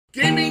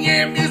Gaming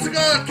and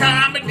musical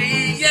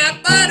comedy, yeah,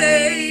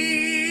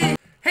 buddy!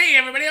 Hey,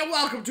 everybody, and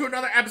welcome to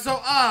another episode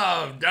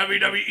of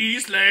WWE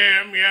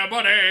Slam, yeah,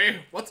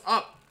 buddy! What's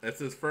up? This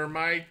is for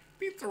my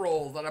pizza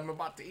rolls that I'm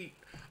about to eat.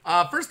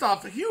 First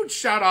off, a huge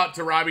shout out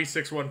to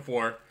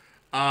Robbie614,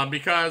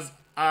 because,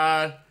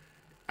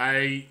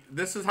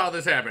 this is how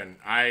this happened.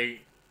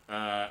 I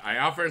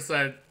offered,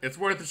 said, it's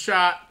worth a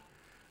shot.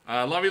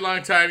 Love you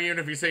long time, even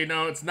if you say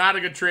no, it's not a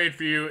good trade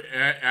for you.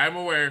 I'm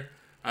aware.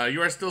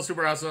 You are still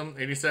super awesome.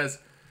 And he says,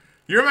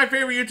 you're my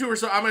favorite YouTuber,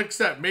 so I'm gonna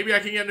accept. Maybe I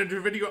can get into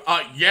a video.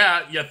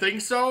 Yeah, you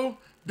think so?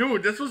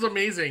 Dude, this was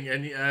amazing.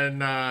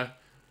 And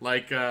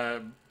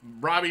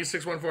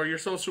Robbie614, you're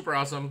so super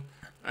awesome.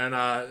 And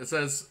it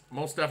says,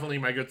 most definitely,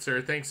 my good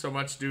sir. Thanks so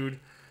much,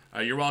 dude.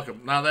 You're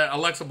welcome. Now that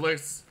Alexa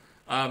Bliss,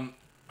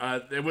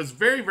 it was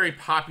very, very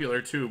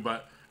popular too,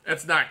 but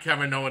it's not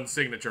Kevin Owens'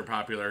 signature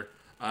popular.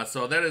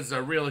 So that is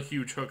a real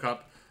huge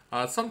hookup.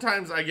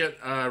 Sometimes I get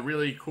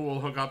really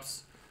cool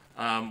hookups.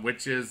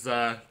 Which is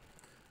I'm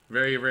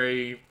very,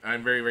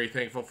 very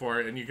thankful for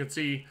it. And you can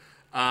see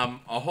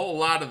a whole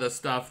lot of the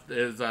stuff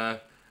is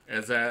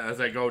as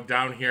I go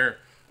down here.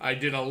 I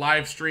did a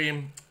live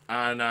stream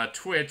on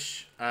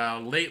Twitch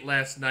late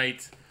last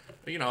night,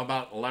 you know,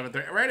 about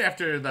 11:30, right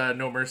after the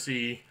No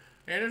Mercy,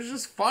 and it was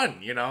just fun,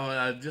 you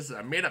know. Just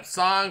I made up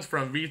songs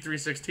from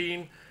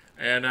V316,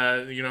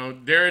 and you know,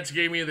 Darich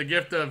gave me the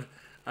gift of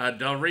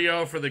Del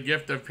Rio for the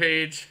gift of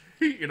Paige,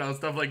 you know,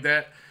 stuff like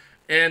that.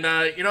 And,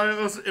 you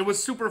know, it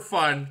was super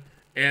fun,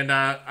 and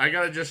I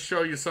gotta just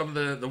show you some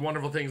of the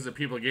wonderful things that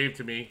people gave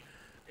to me,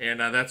 and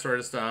that sort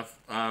of stuff.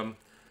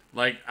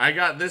 Like, I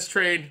got this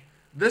trade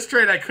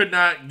I could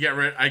not get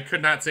rid, I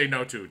could not say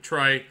no to.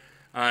 Troy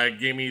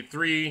gave me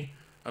 3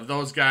 of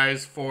those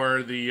guys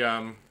for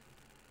the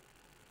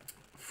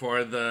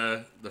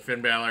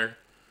Finn Balor.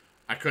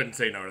 I couldn't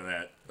say no to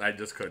that. I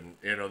just couldn't.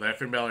 You know, that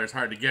Finn Balor is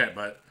hard to get,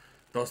 but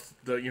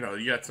you know,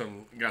 you got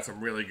some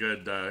really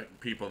good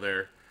people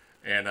there.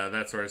 And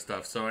that sort of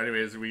stuff. So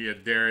anyways, we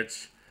had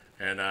Darich,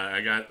 and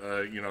I got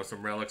you know,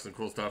 some relics and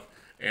cool stuff,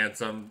 and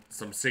some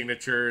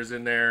signatures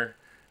in there.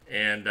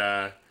 And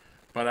but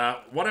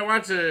what I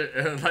want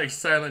to like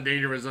Silent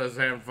Danger was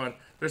having fun.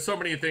 There's so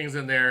many things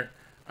in there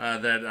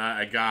that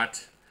I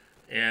got,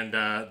 and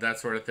that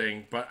sort of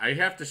thing. But I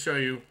have to show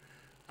you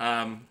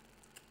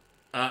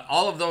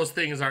all of those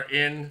things are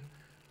in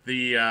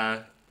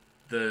the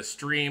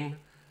stream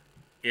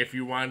if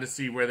you wanted to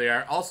see where they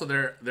are. Also,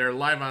 they're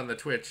live on the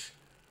Twitch.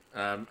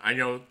 I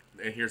know,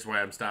 and here's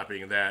why I'm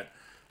stopping that,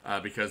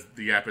 because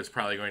the app is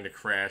probably going to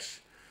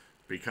crash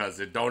because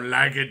it don't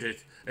like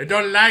it. It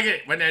don't like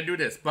it when I do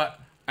this.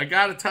 But I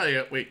gotta tell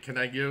you, wait, can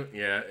I give?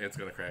 Yeah, it's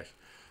gonna crash.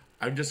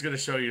 I'm just gonna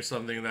show you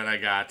something that I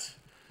got,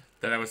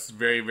 that I was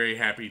very, very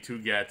happy to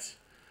get,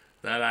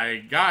 that I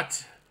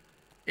got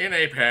in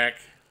a pack,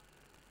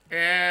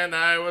 and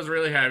I was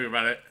really happy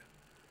about it.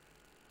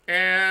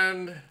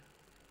 And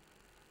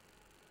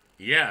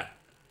yeah,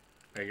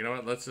 hey, you know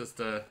what? Let's just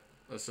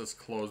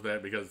close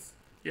that, because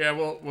yeah,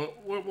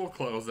 we'll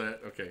close that.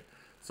 Okay,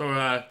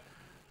 so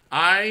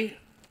I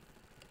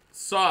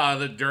saw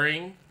that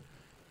during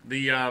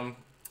the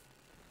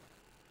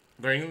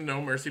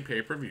No Mercy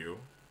pay-per-view,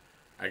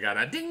 I got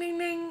a ding ding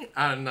ding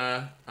on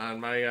my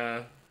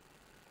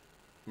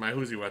my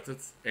Who's What's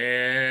It's,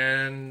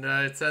 and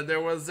it said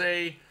there was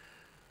a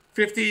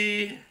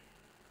 50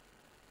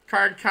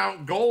 card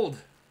count gold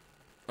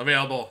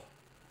available.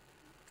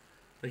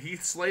 The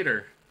Heath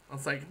Slater. I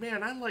was like,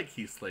 man, I like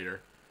Heath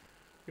Slater.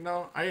 You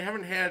know, I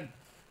haven't had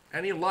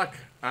any luck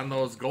on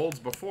those golds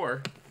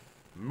before.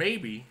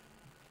 Maybe,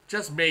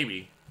 just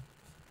maybe.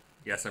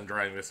 Yes, I'm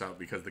drawing this out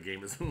because the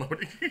game isn't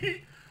loading.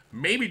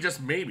 Maybe,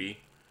 just maybe,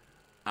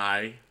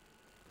 I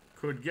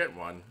could get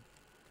one.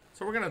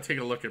 So we're going to take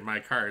a look at my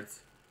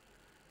cards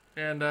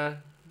and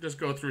just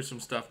go through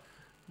some stuff.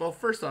 Well,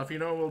 first off, you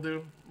know what we'll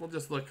do? We'll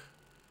just look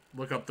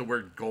up the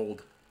word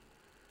gold.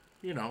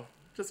 You know,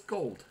 just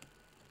gold.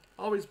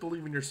 Always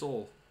believe in your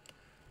soul.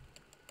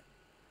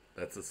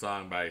 That's a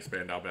song by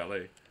Spandau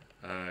Ballet.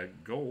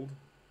 Gold.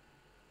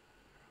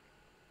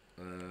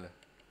 And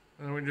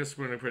we're just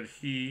going to put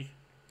he.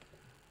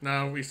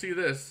 Now we see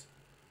this.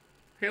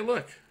 Hey,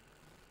 look.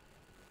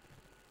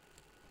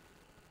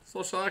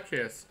 Social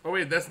Outcast. Oh,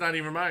 wait, that's not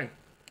even mine.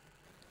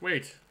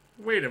 Wait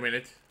a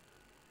minute.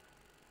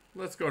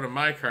 Let's go to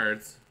my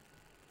cards.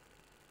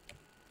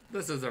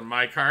 This isn't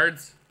my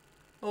cards.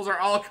 Those are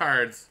all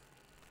cards.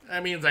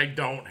 That means I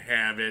don't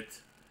have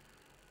it.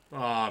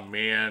 Aw,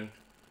 man.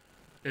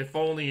 If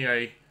only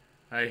I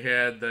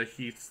had the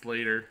Heath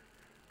Slater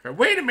card.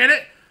 Wait a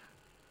minute!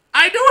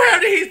 I do have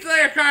the Heath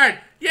Slater card!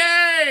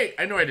 Yay!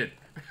 I know I did.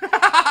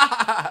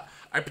 I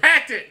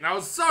packed it, and I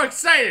was so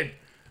excited.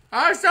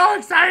 I was so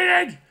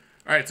excited!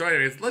 Alright, so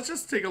anyways, let's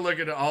just take a look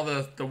at all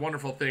the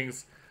wonderful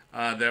things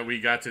that we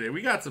got today.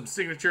 We got some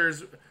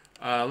signatures.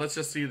 Let's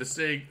just see the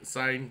Sig.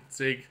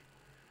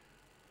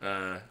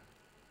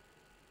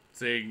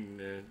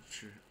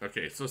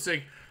 Okay, so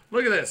Sig,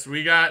 look at this.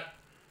 We got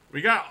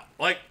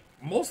like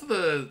most of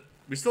the.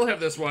 We still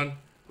have this one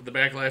with the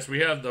backlash.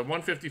 We have the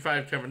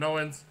 155 Kevin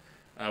Owens.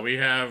 We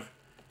have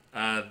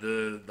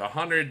the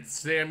 100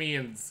 Sammy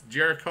and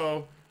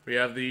Jericho. We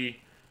have the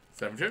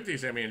 750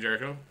 Sammy and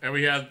Jericho. And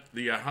we have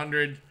the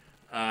 100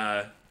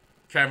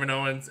 Kevin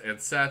Owens and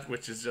Seth,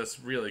 which is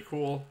just really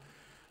cool.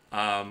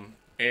 Some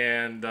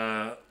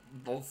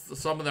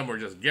of them were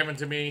just given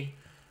to me.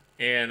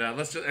 And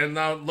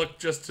now look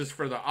just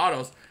for the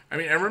autos. I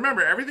mean, and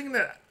remember, everything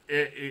that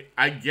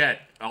I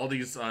get, all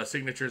these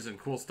signatures and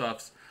cool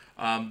stuffs,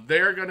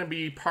 they're going to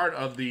be part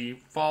of the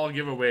fall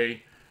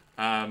giveaway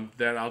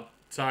that I'll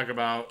talk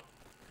about.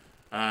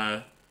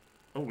 Oh,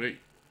 wait.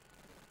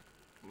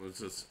 What's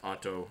this?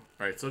 Auto. All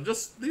right, so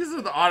these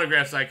are the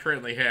autographs I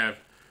currently have.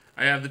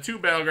 I have the 2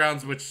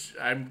 Battlegrounds, which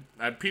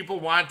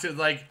people want to,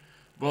 like,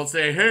 will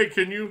say, hey,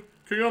 can you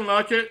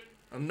unlock it?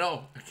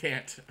 No, I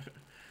can't.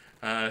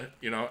 I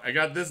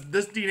got this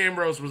DEAN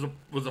Ambrose was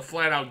a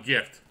flat-out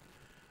gift.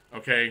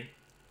 Okay?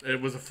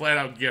 It was a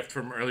flat-out gift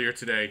from earlier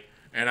today,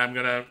 and I'm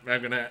gonna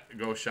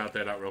go shout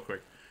that out real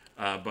quick.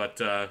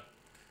 That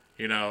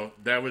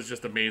was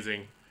just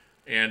amazing,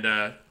 and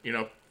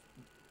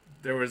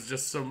there was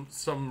just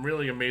some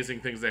really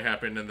amazing things that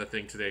happened in the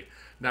thing today.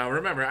 Now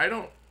remember, I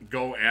don't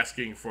go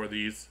asking for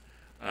these.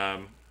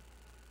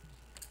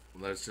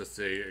 Let's just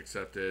say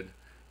accepted.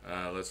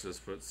 Let's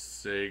just put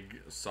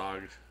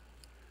SOG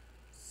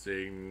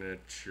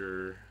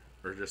signature,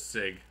 or just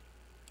SIG.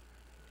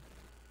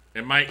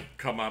 It might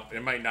come up.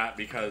 It might not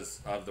because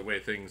of the way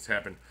things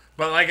happen.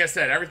 But like I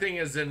said, everything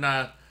is in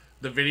the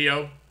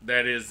video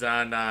that is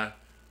on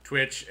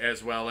Twitch,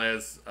 as well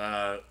as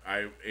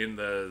in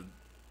the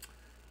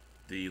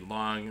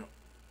long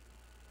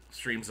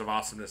streams of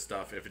awesomeness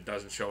stuff. If it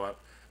doesn't show up,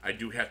 I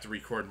do have to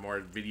record more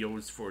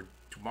videos for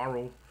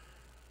tomorrow.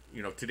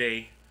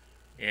 Today,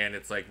 and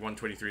it's like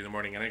 1:23 in the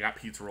morning, and I got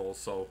pizza rolls,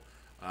 so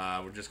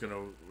we're just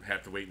gonna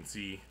have to wait and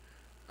see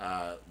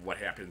what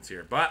happens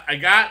here. But I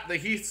got the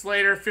Heath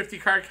Slater 50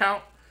 card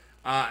count.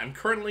 I'm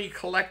currently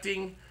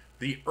collecting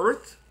the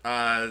Earth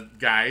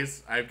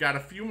guys. I've got a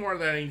few more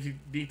that I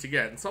need to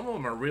get, and some of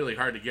them are really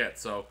hard to get.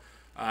 So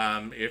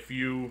if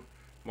you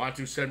want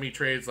to send me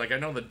trades, like I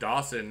know the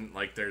Dawson,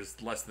 like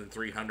there's less than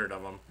 300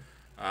 of them.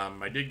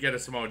 I did get a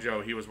Samoa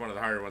Joe. He was one of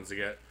the harder ones to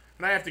get,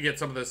 and I have to get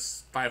some of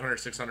this 500,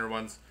 600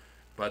 ones.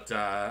 But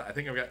I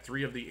think I've got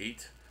 3 of the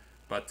 8.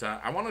 But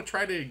I want to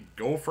try to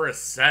go for a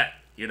set.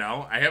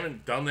 I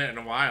haven't done that in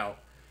a while.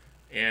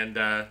 And,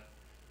 and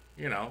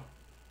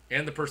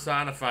the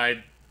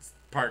personified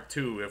part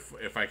 2,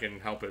 if I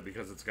can help it,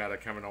 because it's got a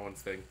Kevin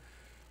Owens thing.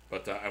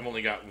 But I've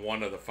only got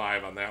 1 of the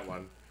 5 on that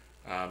one.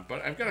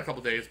 But I've got a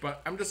couple days.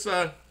 But I'm just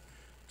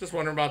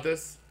wondering about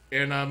this.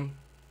 And,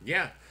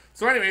 yeah.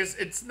 So anyways,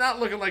 it's not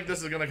looking like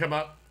this is going to come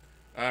up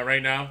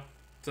right now.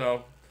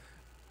 So,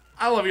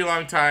 I love you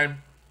long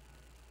time.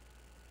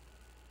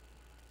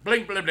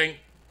 Blink, blink, blink.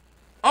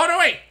 Oh, no,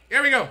 wait.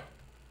 Here we go.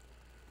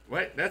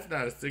 What? That's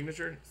not a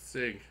signature.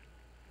 Sig.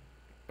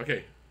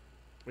 Okay.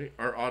 Wait,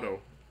 or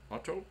auto.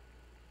 Auto?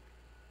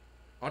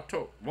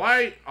 Auto.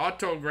 Why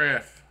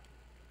autograph?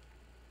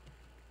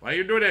 Why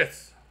you do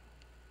this?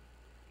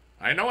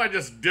 I know I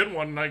just did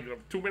one like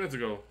 2 minutes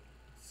ago.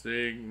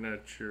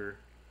 Signature.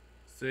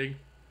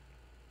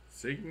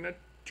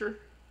 Signature?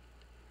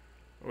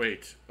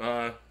 Wait.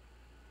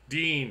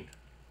 DEAN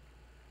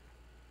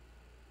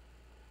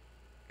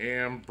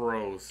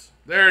Ambrose.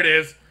 There it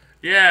is.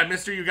 Yeah,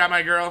 Mr. You Got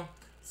My Girl.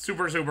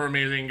 Super, super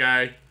amazing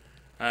guy.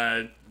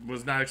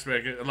 Was not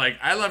expecting. Like,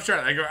 I love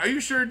Charlotte. I go, are you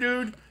sure,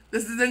 dude?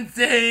 This is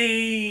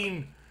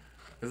insane.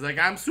 It's like,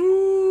 I'm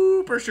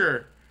super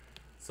sure.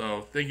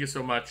 So, thank you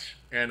so much.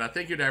 And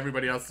thank you to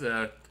everybody else.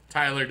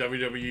 Tyler,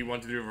 WWE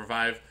 1, 2, 3, 4,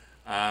 5.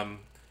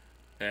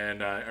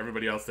 And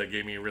everybody else that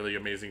gave me really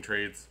amazing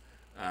trades.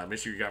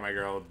 Mr. You Got My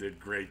Girl did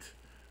great.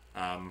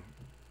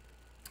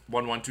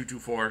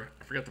 11224.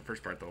 I forgot the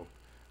first part, though.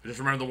 I just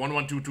remember the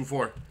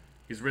 11224.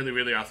 He's really,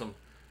 really awesome.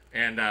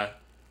 And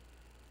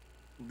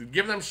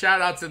give them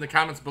shout-outs in the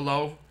comments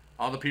below.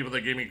 All the people that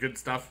gave me good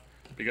stuff,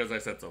 because I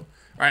said so. All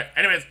right.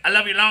 Anyways, I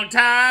love you long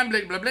time.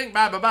 Blink, blink, blink.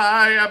 Bye, bye,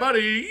 bye,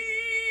 buddy.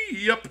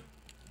 Yup.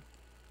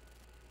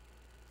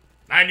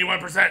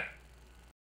 91%.